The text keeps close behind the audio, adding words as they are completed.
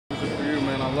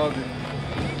loved it.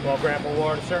 Well, Grandpa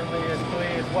Ward certainly is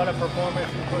pleased. What a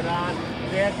performance you put on.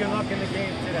 Dad, good luck in the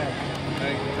game today.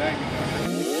 Thank you, thank you.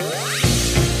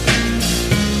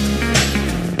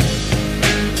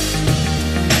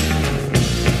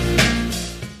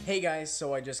 Hey guys,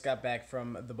 so I just got back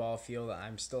from the ball field.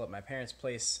 I'm still at my parents'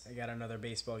 place. I got another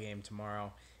baseball game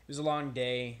tomorrow. It was a long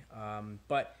day,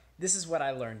 but this is what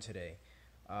I learned today.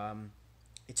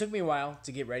 It took me a while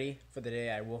to get ready for the day.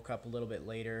 I woke up a little bit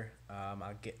later.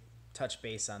 I'll touch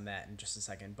base on that in just a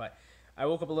second. But I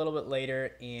woke up a little bit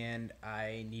later and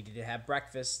I needed to have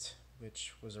breakfast,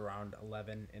 which was around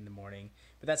 11 in the morning.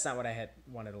 But that's not what I had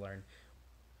wanted to learn.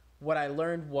 What I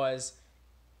learned was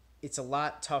it's a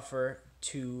lot tougher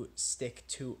to stick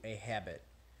to a habit.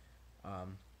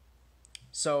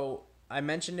 So I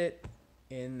mentioned it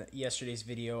in yesterday's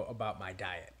video about my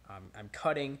diet. I'm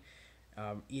cutting,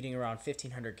 eating around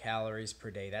 1,500 calories per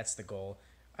day. That's the goal.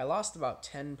 I lost about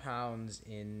 10 pounds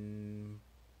in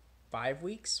 5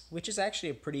 weeks, which is actually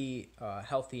a pretty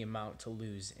healthy amount to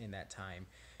lose in that time.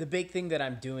 The big thing that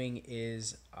I'm doing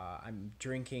is I'm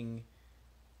drinking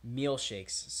meal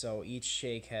shakes. So each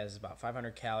shake has about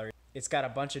 500 calories. It's got a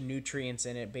bunch of nutrients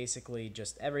in it, basically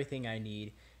just everything I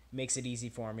need. Makes it easy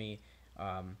for me.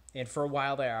 And for a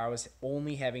while there, I was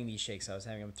only having these shakes. I was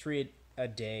having them 3 a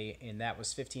day, and that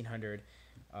was 1,500.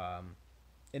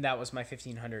 And that was my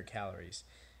 1,500 calories.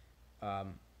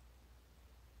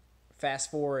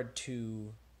 Fast forward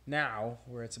to now,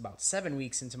 where it's about 7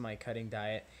 weeks into my cutting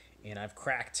diet, and I've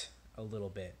cracked a little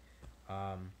bit.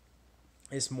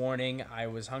 This morning I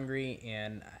was hungry,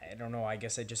 and I don't know, I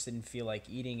guess I just didn't feel like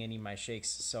eating any of my shakes,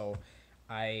 so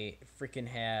I freaking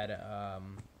had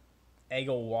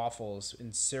Eggo waffles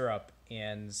and syrup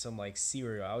and some like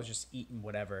cereal. I was just eating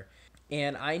whatever.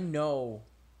 And I know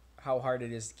how hard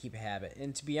it is to keep a habit.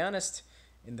 And to be honest,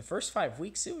 in the first 5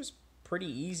 weeks, it was pretty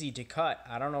easy to cut.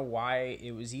 I don't know why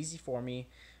it was easy for me.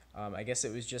 I guess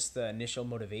it was just the initial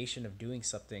motivation of doing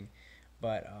something.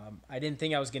 But I didn't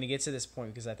think I was going to get to this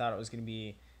point because I thought it was going to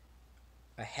be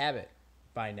a habit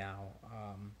by now.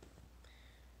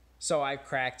 So I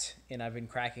cracked, and I've been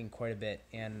cracking quite a bit.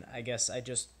 And I guess I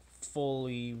just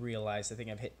fully realized I think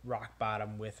I've hit rock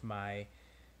bottom with my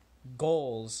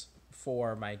goals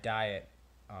for my diet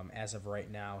as of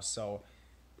right now. So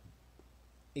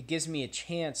it gives me a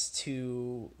chance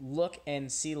to look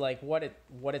and see like what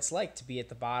it's like to be at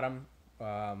the bottom.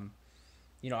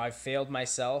 I've failed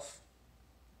myself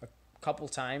a couple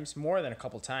times, more than a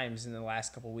couple times in the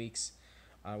last couple weeks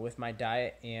with my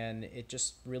diet, and it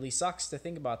just really sucks to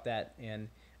think about that. And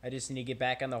I just need to get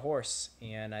back on the horse,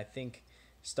 and I think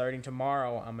starting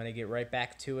tomorrow I'm going to get right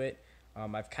back to it.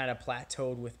 I've kind of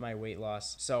plateaued with my weight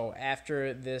loss. So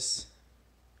after this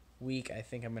week, I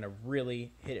think I'm going to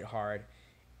really hit it hard.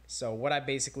 So what I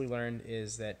basically learned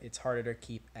is that it's harder to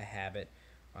keep a habit,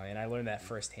 and I learned that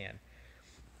firsthand.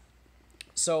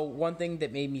 So one thing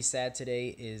that made me sad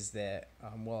today is that,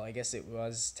 I guess it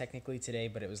was technically today,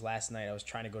 but it was last night. I was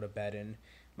trying to go to bed, and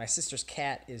my sister's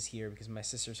cat is here because my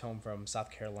sister's home from South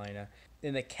Carolina,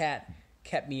 and the cat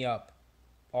kept me up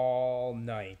all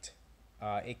night.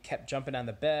 It kept jumping on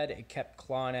the bed. It kept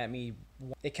clawing at me.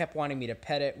 It kept wanting me to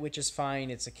pet it, which is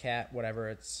fine. It's a cat, whatever.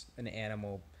 It's an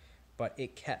animal. But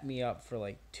it kept me up for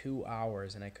like 2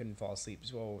 hours, and I couldn't fall asleep.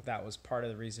 So that was part of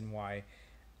the reason why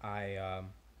I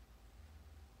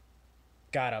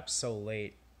got up so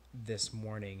late this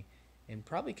morning, and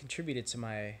probably contributed to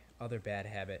my other bad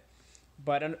habit.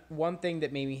 But one thing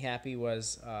that made me happy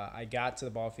was I got to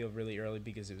the ball field really early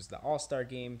because it was the All-Star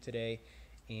game today,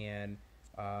 and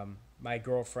my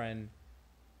girlfriend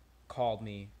called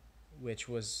me, which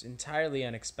was entirely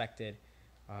unexpected.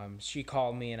 She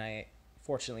called me, and I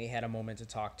fortunately had a moment to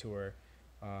talk to her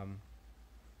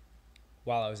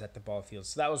while I was at the ball field.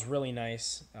 So that was really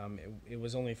nice. It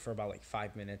was only for about like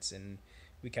 5 minutes, and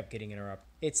we kept getting interrupted.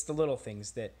 It's the little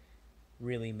things that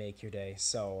really make your day.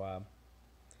 So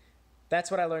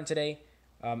that's what I learned today.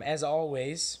 As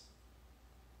always,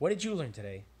 what did you learn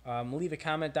today? Leave a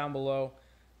comment down below.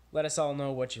 Let us all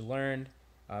know what you learned.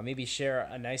 Maybe share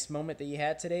a nice moment that you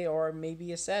had today, or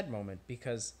maybe a sad moment,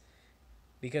 because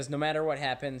no matter what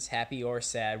happens, happy or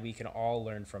sad, we can all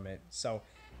learn from it. So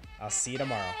I'll see you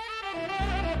tomorrow.